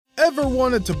Ever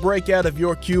wanted to break out of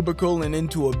your cubicle and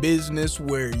into a business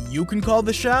where you can call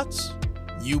the shots?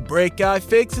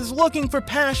 uBreakIFix is looking for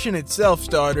passionate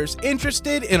self-starters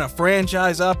interested in a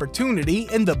franchise opportunity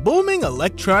in the booming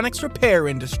electronics repair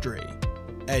industry.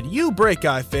 At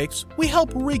uBreakIFix, we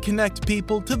help reconnect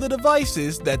people to the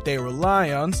devices that they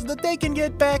rely on so that they can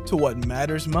get back to what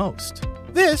matters most.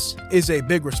 This is a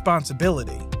big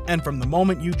responsibility, and from the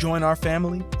moment you join our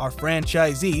family, our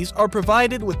franchisees are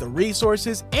provided with the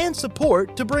resources and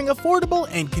support to bring affordable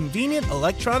and convenient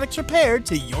electronics repair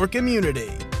to your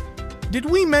community. Did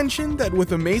we mention that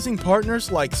with amazing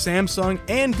partners like Samsung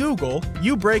and Google,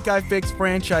 uBreakIFix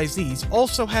franchisees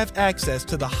also have access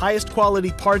to the highest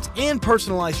quality parts and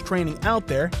personalized training out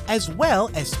there, as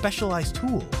well as specialized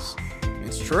tools?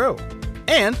 It's true.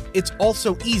 And it's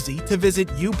also easy to visit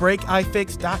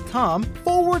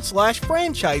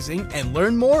uBreakIFix.com/franchising and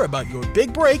learn more about your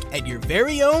big break at your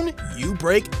very own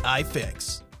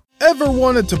uBreakIFix. Ever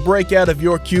wanted to break out of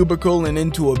your cubicle and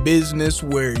into a business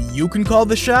where you can call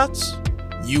the shots?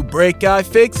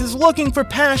 uBreakIFix is looking for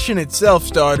passionate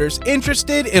self-starters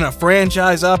interested in a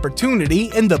franchise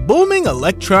opportunity in the booming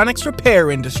electronics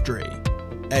repair industry.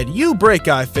 At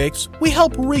uBreakIFix, we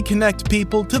help reconnect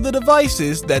people to the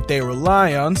devices that they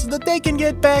rely on so that they can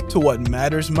get back to what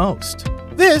matters most.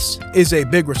 This is a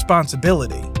big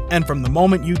responsibility, and from the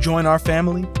moment you join our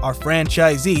family, our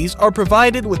franchisees are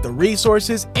provided with the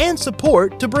resources and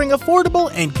support to bring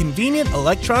affordable and convenient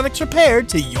electronics repair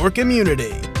to your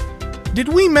community. Did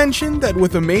we mention that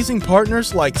with amazing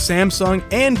partners like Samsung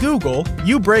and Google,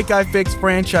 uBreakIFix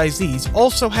franchisees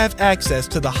also have access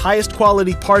to the highest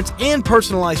quality parts and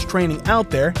personalized training out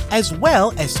there, as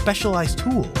well as specialized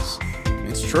tools?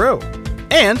 It's true.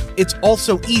 And it's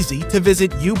also easy to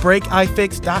visit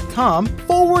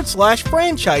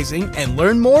uBreakIFix.com/franchising and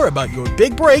learn more about your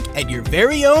big break at your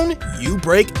very own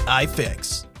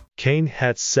uBreakIFix. Cain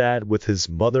had sat with his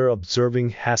mother observing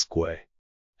Haskell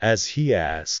as he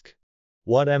asked,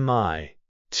 "What am I?"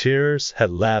 Tears had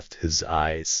left his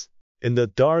eyes. In the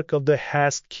dark of the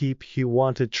Hask keep he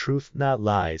wanted truth, not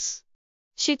lies.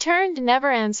 She turned,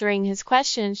 never answering his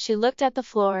question. She looked at the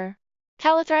floor.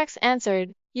 Calathrax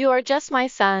answered, "You are just my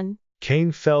son."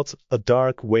 Cain felt a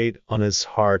dark weight on his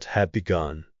heart had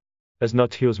begun. As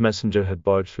Notio's messenger had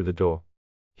barged through the door,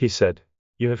 he said,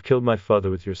 "You have killed my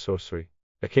father with your sorcery.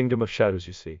 A kingdom of shadows,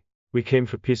 you see. We came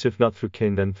for peace, if not through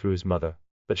Cain, then through his mother.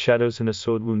 But shadows and a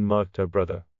sword wound marked our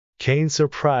brother." Cain's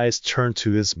surprise turned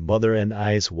to his mother and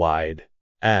eyes wide,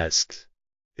 asked,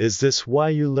 "Is this why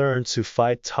you learned to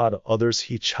fight, taught others?"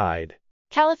 He chid.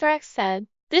 Calathrax said,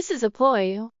 "This is a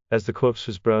ploy." As the corpse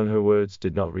was brown, her words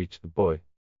did not reach the boy.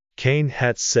 Cain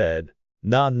had said,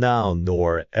 "Not now,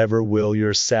 nor ever will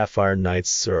your sapphire knights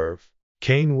serve."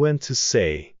 Cain went to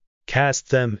say,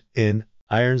 "Cast them in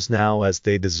irons now as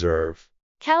they deserve."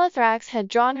 Calathrax had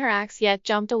drawn her axe yet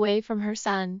jumped away from her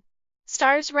son.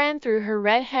 Stars ran through her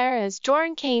red hair as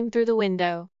Jorn came through the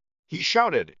window. He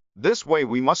shouted, "This way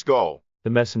we must go."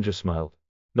 The messenger smiled.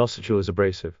 "Nossitul is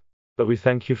abrasive, but we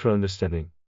thank you for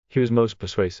understanding. He was most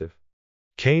persuasive."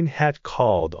 Cain had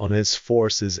called on his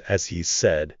forces as he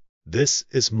said, "This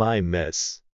is my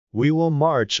mess. We will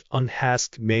march on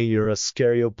Hask, may your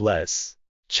Ascario bless."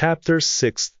 Chapter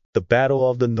 6: The Battle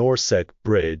of the Norsec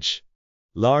Bridge.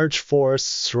 Large forests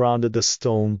surrounded the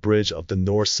stone bridge of the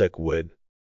Norsec wood.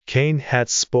 Cain had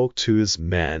spoke to his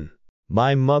men.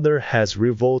 "My mother has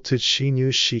revolted, she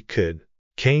knew she could."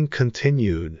 Cain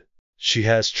continued, "She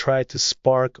has tried to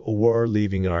spark a war,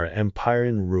 leaving our empire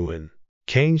in ruin."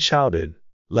 Cain shouted,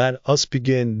 "Let us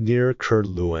begin near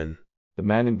Kurtluin." The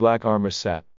man in black armor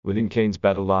sat within Cain's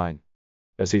battle line.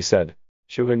 As he said,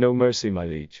 "Show her no mercy, my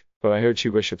liege, for I heard she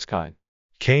worships kind."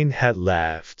 Cain had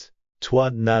laughed.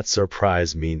 "'Twould not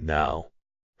surprise me now.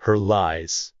 Her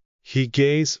lies." He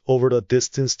gazed over the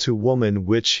distance to woman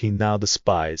which he now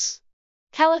despised.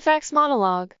 Calathrax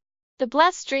monologue. The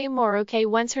blessed dream Moroke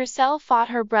once herself fought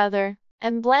her brother,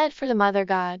 and bled for the mother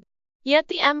god. Yet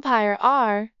the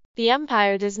empire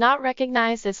does not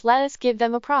recognize this. Let us give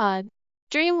them a prod.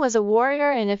 Dream was a warrior,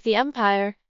 and if the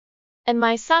empire and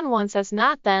my son wants us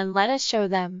not, then let us show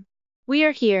them. We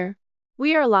are here.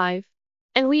 We are alive.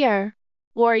 And we are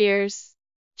warriors.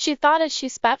 She thought as she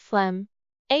spat phlegm.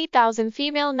 8,000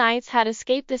 female knights had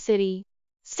escaped the city.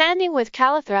 Standing with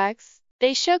Calathrax,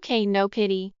 they show Cain no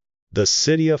pity. The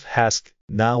city of Hask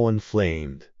now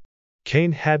inflamed.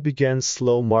 Cain had begun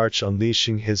slow march,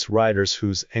 unleashing his riders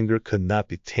whose anger could not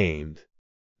be tamed.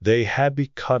 They had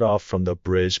been cut off from the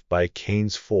bridge by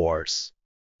Cain's force.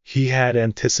 He had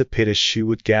anticipated she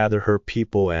would gather her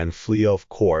people and flee, of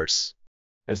course.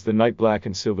 As the knight black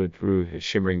and silver drew his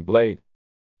shimmering blade,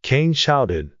 Cain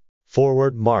shouted,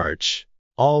 Forward march.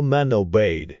 All men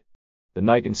obeyed. The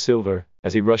knight in silver,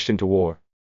 as he rushed into war,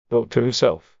 thought to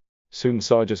himself, soon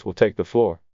Sarjas will take the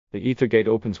floor. The ether gate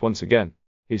opens once again.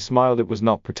 He smiled, it was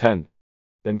not pretend.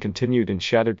 Then continued, in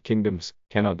shattered kingdoms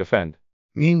cannot defend.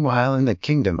 Meanwhile, in the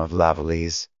kingdom of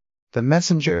Lavalies, the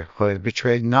messenger who had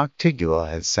betrayed Noctigul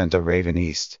had sent a raven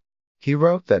east. He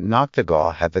wrote that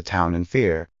Noctigul had the town in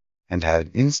fear, and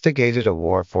had instigated a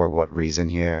war. For what reason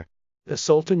here? The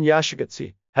Sultan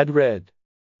Yashagatsi had read,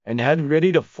 and had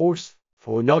readied a force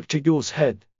for Noctigul's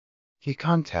head. He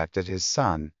contacted his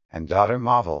son and daughter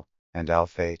Mavel and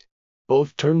Alfate,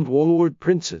 Both turned warlord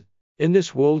princes in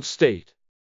this world state.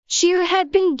 She who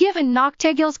had been given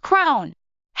Noctigul's crown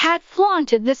had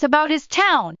flaunted this about his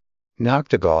town.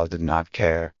 Noctigul did not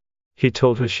care. He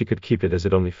told her she could keep it as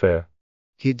it only fair.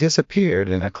 He disappeared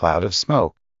in a cloud of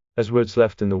smoke. As words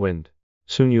left in the wind,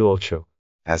 soon you all choke.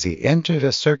 As he entered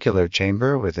a circular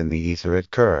chamber within the etheric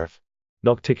curve,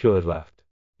 Noctigul had laughed.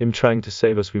 Him trying to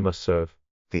save us we must serve.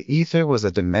 the ether was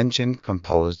a dimension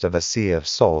composed of a sea of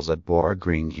souls that bore a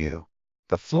green hue.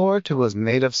 The floor too was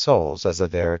made of souls, as a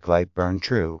etheric light burned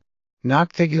true.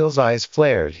 Noctigul's eyes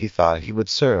flared. He thought he would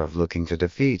serve, looking to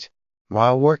defeat.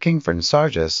 While working for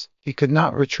Sarjas, he could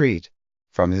not retreat.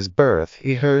 From his birth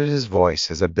he heard his voice.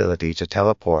 His ability to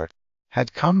teleport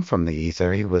had come from the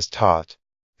ether he was taught.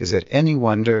 Is it any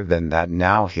wonder then that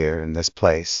now here in this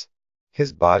place,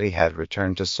 his body had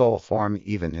returned to soul form,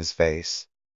 even his face?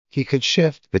 He could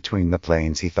shift between the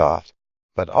planes, he thought,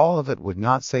 but all of it would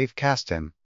not save cast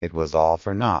him. It was all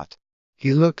for naught.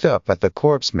 He looked up at the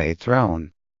corpse-made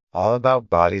throne. All about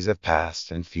bodies of past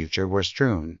and future were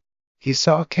strewn. He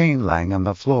saw Cain lying on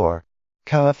the floor.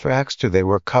 Calathrax too, they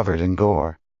were covered in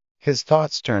gore. His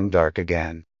thoughts turned dark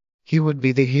again. He would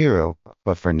be the hero,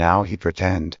 but for now he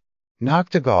pretend.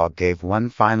 Noctigul gave one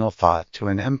final thought to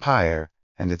an empire,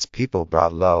 and its people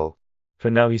brought low. For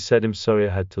now he said, I'm sorry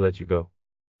I had to let you go.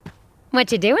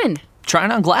 What you doing?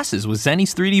 Trying on glasses with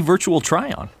Zenny's 3D virtual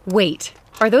try-on. Wait,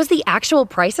 are those the actual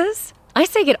prices? I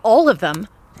say get all of them.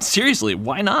 Seriously,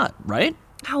 why not, right?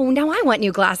 Oh, now I want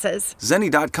new glasses.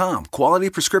 Zenny.com.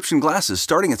 Quality prescription glasses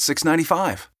starting at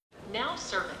 $6.95. Now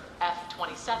serving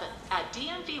F27 at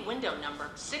DMV window number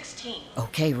 16.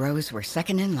 Okay, Rose, we're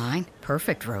second in line.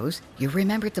 Perfect, Rose. You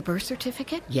remembered the birth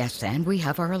certificate? Yes, and we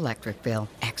have our electric bill.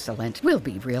 Excellent. We'll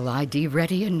be Real ID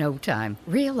ready in no time.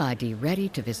 Real ID ready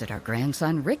to visit our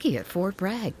grandson Ricky at Fort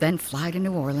Bragg, then fly to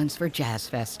New Orleans for Jazz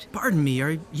Fest. Pardon me,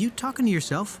 are you talking to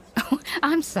yourself? Oh,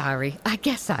 I'm sorry. I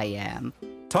guess I am.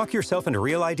 Talk yourself into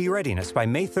Real ID readiness by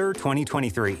May 3rd,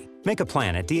 2023. Make a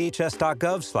plan at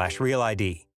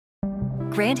dhs.gov/RealID.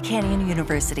 Grand Canyon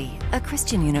University, a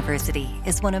Christian university,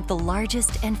 is one of the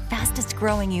largest and fastest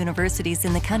growing universities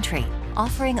in the country,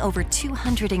 offering over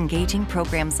 200 engaging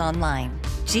programs online.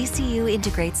 GCU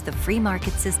integrates the free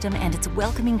market system and its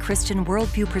welcoming Christian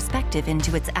worldview perspective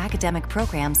into its academic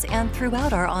programs and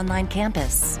throughout our online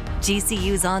campus.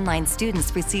 GCU's online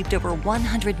students received over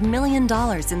 $100 million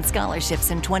in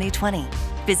scholarships in 2020.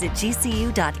 Visit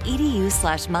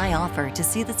gcu.edu/myoffer to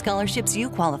see the scholarships you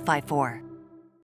qualify for.